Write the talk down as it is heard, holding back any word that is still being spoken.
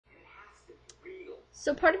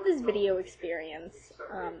So part of this video experience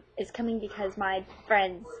is coming because my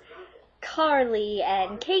friends Carly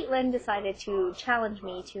and Caitlin decided to challenge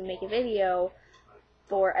me to make a video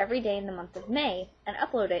for every day in the month of May and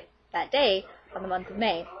upload it that day on the month of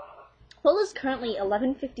May. Well, it's currently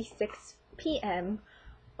 11:56 p.m.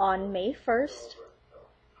 on May 1st,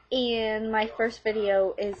 and my first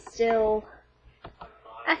video is still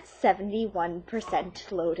at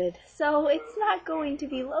 71% loaded, so it's not going to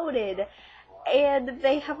be loaded. And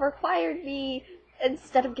they have required me,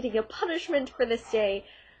 instead of getting a punishment for this day,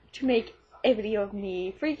 to make a video of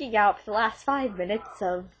me freaking out for the last 5 minutes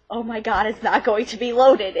of, oh my god, it's not going to be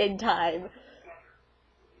loaded in time.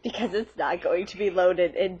 Because it's not going to be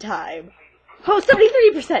loaded in time. Oh,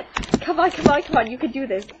 73%! Come on, come on, come on, you can do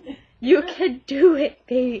this. You can do it,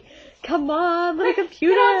 baby. Come on, little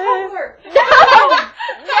computer. No!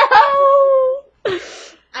 No!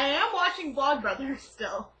 I am watching Vlogbrothers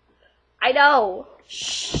still. I know.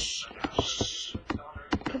 Shh. Shh.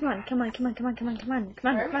 Come on, come on, come on, come on, come on, come on,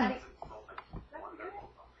 come on, come on.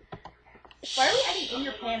 Why are we adding In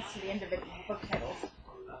Your Pants to the end of it book titles?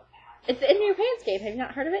 It's the In Your Pants game. Have you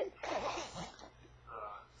not heard of it?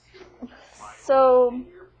 So,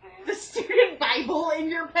 The Student Bible in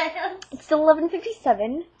Your Pants? it's still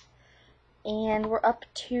 11:57, and we're up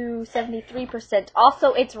to 73%.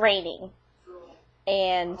 Also, it's raining,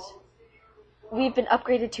 and we've been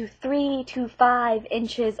upgraded to 3 to 5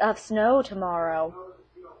 inches of snow tomorrow.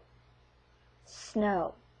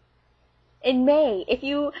 Snow. In May, if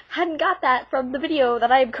you hadn't got that from the video that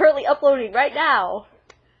I am currently uploading right now,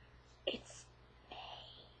 it's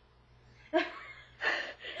May.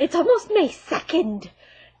 It's almost May 2nd,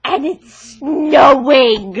 and it's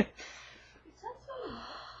snowing!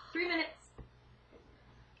 3 minutes.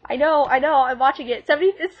 I know, I'm watching it.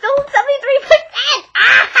 It's still 73%!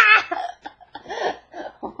 Ah!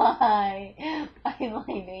 Why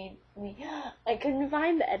made me? I couldn't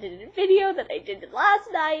find the edited video that I did last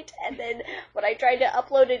night, and then when I tried to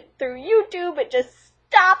upload it through YouTube, it just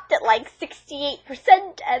stopped at like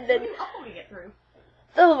 68%, and then... What are you uploading it through?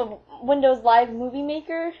 The Windows Live Movie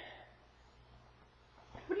Maker.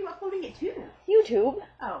 What are you uploading it to? YouTube.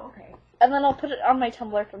 Oh, okay. And then I'll put it on my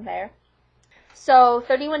Tumblr from there. So,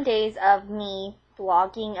 31 days of me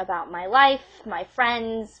blogging about my life, my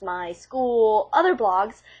friends, my school, other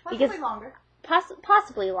blogs. Possibly longer.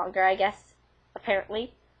 Possibly longer, I guess.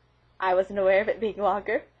 Apparently. I wasn't aware of it being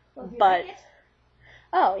longer. Well, do you But, like it?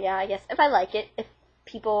 oh yeah, I guess. If I like it, if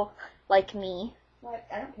people like me. Well,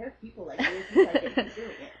 I don't care if people like it, if you like it, keep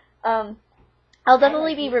doing it. I'll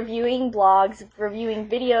definitely be reviewing blogs, reviewing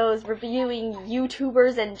videos, reviewing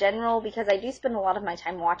YouTubers in general, because I do spend a lot of my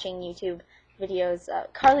time watching YouTube videos.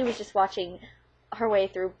 Carly was just watching her way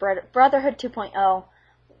through Brotherhood 2.0,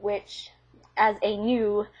 which, as a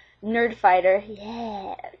new nerd fighter,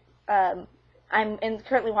 yeah, I'm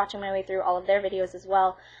currently watching my way through all of their videos as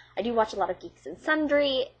well. I do watch a lot of Geeks and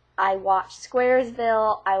Sundry. I watch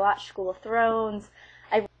Squaresville. I watch School of Thrones.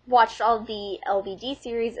 I watched all of the LBD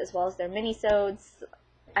series as well as their minisodes.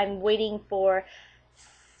 I'm waiting for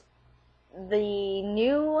the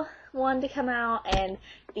new one to come out and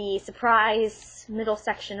the surprise middle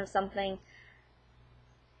section of something.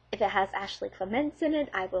 If it has Ashley Clements in it,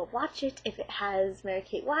 I will watch it. If it has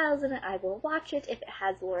Mary-Kate Wiles in it, I will watch it. If it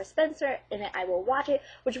has Laura Spencer in it, I will watch it.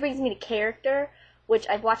 Which brings me to Character, which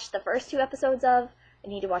I've watched the first 2 episodes of. I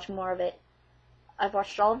need to watch more of it. I've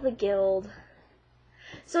watched all of The Guild.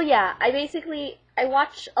 So yeah, I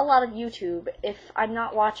watch a lot of YouTube. If I'm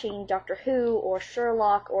not watching Doctor Who or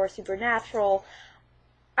Sherlock or Supernatural,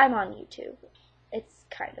 I'm on YouTube. It's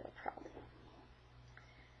kind of a problem.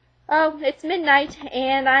 Oh, it's midnight,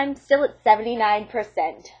 and I'm still at 79%.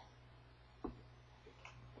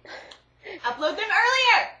 Upload them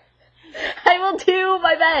earlier! I will do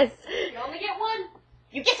my best. You only get one.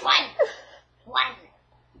 You get one! One!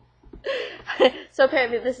 So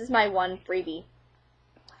apparently this is my one freebie.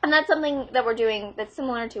 And that's something that we're doing that's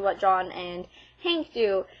similar to what John and Hank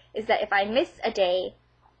do, is that if I miss a day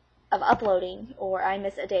of uploading, or I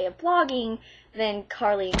miss a day of blogging, then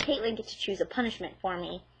Carly and Caitlin get to choose a punishment for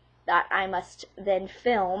me that I must then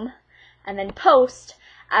film and then post,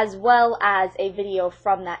 as well as a video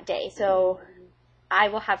from that day. So I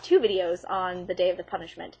will have 2 videos on the day of the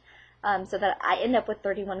punishment, so that I end up with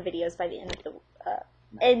 31 videos by the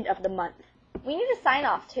end of the month. We need to sign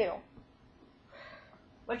off too.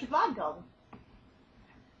 What's your vlog called?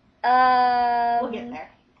 We'll get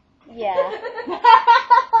there. Yeah.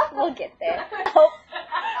 We'll get there. Nope.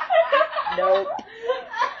 Nope.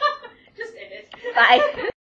 Just end it. Bye.